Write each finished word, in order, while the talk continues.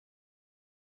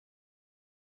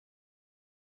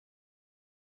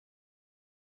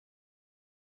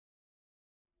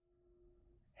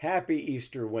Happy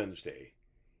Easter Wednesday.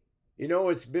 You know,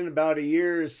 it's been about a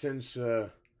year since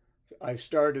I've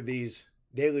started these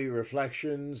daily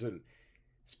reflections, and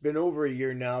it's been over a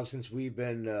year now since we've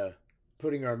been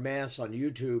putting our Mass on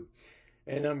YouTube.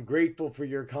 And I'm grateful for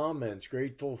your comments,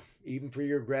 grateful even for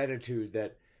your gratitude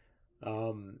that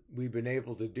we've been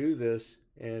able to do this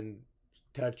and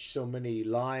touch so many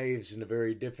lives in a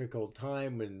very difficult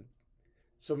time when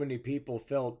so many people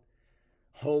felt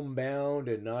homebound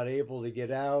and not able to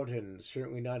get out and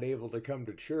certainly not able to come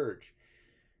to church.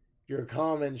 Your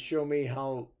comments show me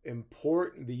how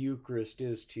important the Eucharist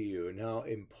is to you and how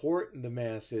important the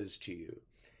Mass is to you.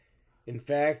 In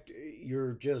fact,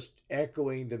 you're just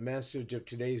echoing the message of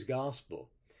today's Gospel.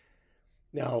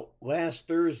 Now, last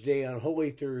Thursday, on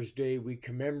Holy Thursday, we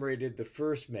commemorated the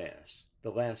first Mass,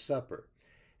 the Last Supper.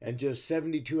 And just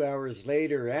 72 hours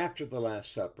later, after the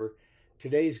Last Supper,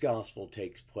 today's Gospel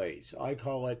takes place. I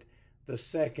call it the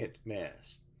second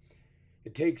Mass.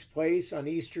 It takes place on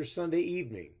Easter Sunday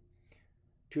evening.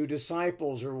 Two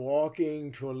disciples are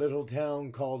walking to a little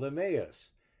town called Emmaus,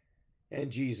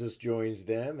 and Jesus joins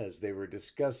them as they were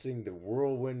discussing the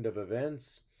whirlwind of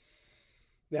events.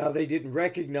 Now, they didn't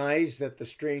recognize that the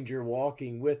stranger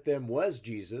walking with them was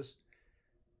Jesus,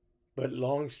 but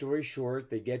long story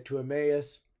short, they get to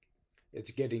Emmaus.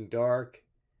 It's getting dark,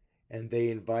 and they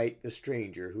invite the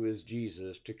stranger, who is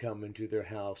Jesus, to come into their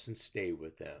house and stay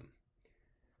with them.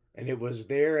 And it was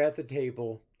there at the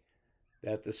table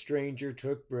that the stranger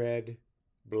took bread,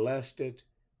 blessed it,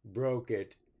 broke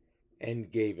it,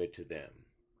 and gave it to them.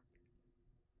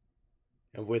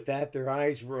 And with that, their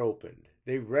eyes were opened.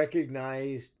 They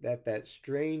recognized that that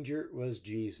stranger was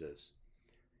Jesus.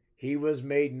 He was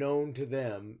made known to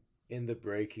them in the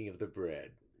breaking of the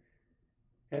bread.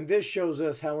 And this shows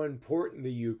us how important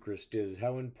the Eucharist is,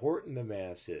 how important the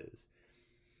Mass is.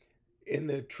 In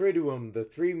the Triduum, the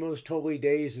three most holy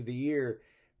days of the year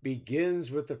begins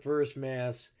with the first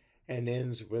Mass and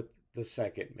ends with the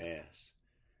second Mass.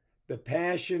 The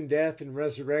Passion, Death, and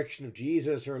Resurrection of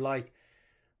Jesus are like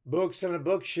books on a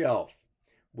bookshelf,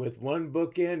 with one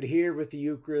bookend here with the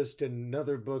Eucharist and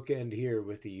another bookend here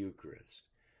with the Eucharist.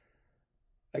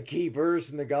 A key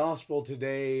verse in the Gospel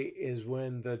today is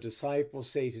when the disciples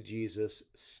say to Jesus,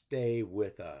 "Stay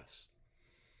with us."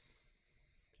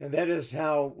 And that is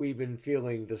how we've been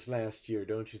feeling this last year,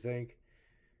 don't you think?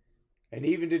 And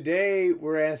even today,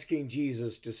 we're asking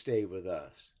Jesus to stay with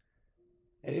us.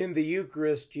 And in the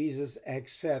Eucharist, Jesus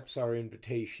accepts our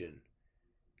invitation,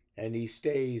 and he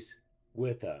stays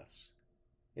with us.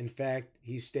 In fact,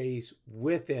 he stays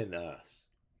within us.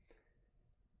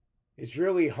 It's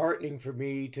really heartening for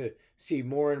me to see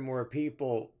more and more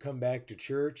people come back to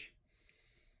church.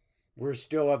 We're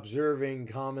still observing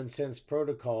common sense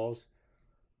protocols,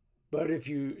 but if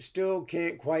you still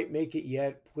can't quite make it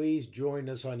yet, please join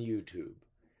us on YouTube.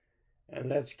 And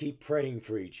let's keep praying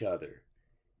for each other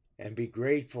and be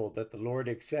grateful that the Lord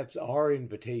accepts our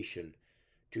invitation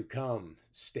to come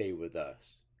stay with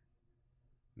us.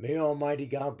 May Almighty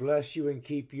God bless you and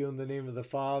keep you in the name of the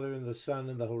Father, and the Son,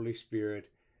 and the Holy Spirit.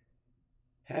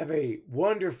 Have a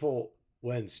wonderful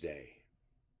Wednesday.